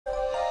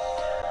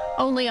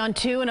Only on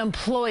 2, an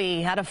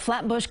employee at a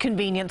Flatbush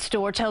convenience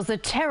store tells a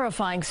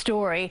terrifying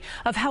story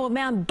of how a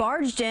man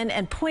barged in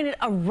and pointed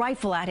a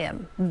rifle at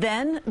him.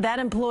 Then that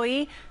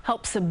employee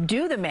helped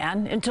subdue the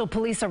man until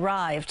police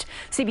arrived.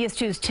 CBS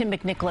 2's Tim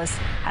McNicholas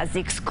has the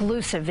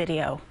exclusive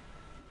video.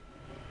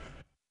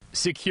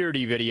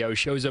 Security video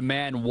shows a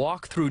man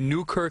walk through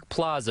Newkirk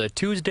Plaza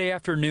Tuesday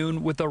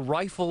afternoon with a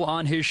rifle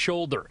on his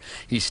shoulder.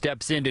 He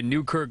steps into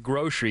Newkirk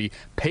Grocery,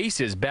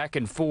 paces back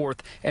and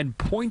forth, and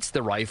points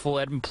the rifle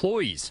at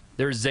employees.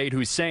 There's Zaid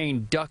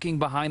Hussein ducking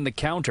behind the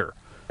counter.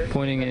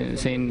 Pointing it,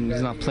 saying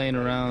he's not playing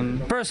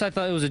around. First, I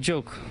thought it was a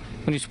joke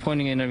when he's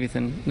pointing it and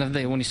everything.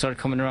 When he started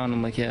coming around,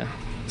 I'm like, yeah,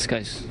 he's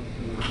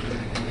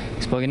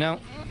bugging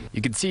out.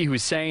 You can see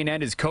Hussein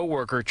and his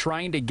coworker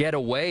trying to get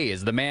away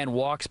as the man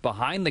walks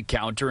behind the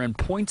counter and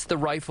points the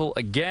rifle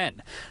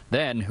again.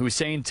 Then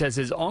Hussein says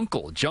his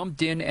uncle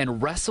jumped in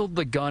and wrestled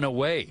the gun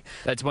away.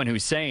 That's when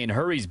Hussein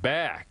hurries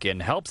back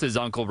and helps his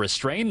uncle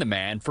restrain the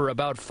man for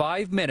about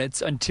 5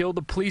 minutes until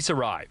the police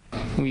arrive.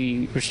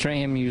 We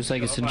restrain him. He was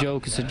like, it's a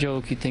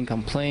joke, you think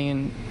I'm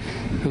playing.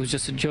 It was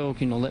just a joke,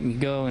 let me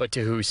go. But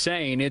to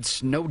Hussein,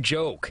 it's no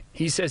joke.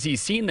 He says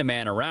he's seen the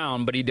man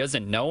around, but he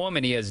doesn't know him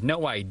and he has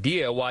no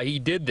idea why he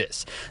did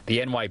this. The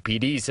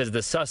NYPD says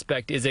the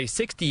suspect is a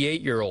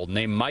 68-year-old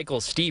named Michael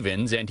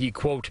Stevens, and he,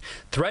 quote,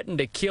 threatened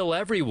to kill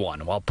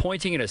everyone while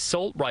pointing an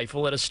assault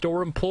rifle at a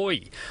store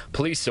employee.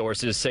 Police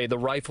sources say the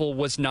rifle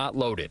was not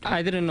loaded.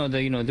 I didn't know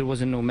that, there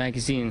wasn't no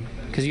magazine,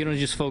 because you don't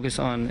just focus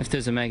on if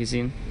there's a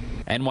magazine.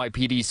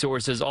 NYPD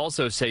sources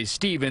also say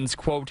Stevens,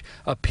 quote,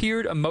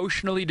 appeared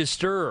emotionally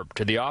disturbed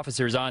to the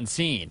officers on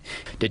scene.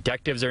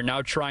 Detectives are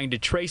now trying to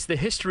trace the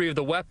history of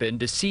the weapon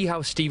to see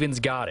how Stevens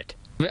got it.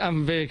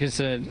 I'm very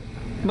concerned,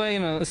 but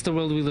it's the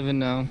world we live in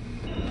now.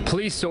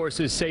 Police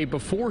sources say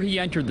before he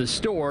entered the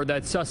store,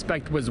 that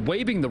suspect was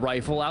waving the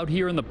rifle out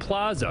here in the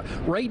plaza,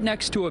 right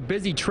next to a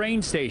busy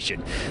train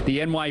station. The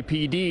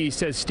NYPD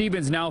says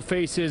Stevens now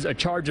faces a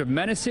charge of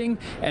menacing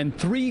and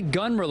 3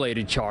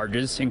 gun-related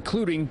charges,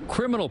 including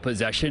criminal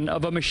possession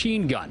of a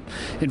machine gun.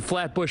 In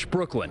Flatbush,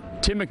 Brooklyn,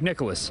 Tim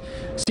McNicholas,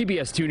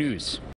 CBS 2 News.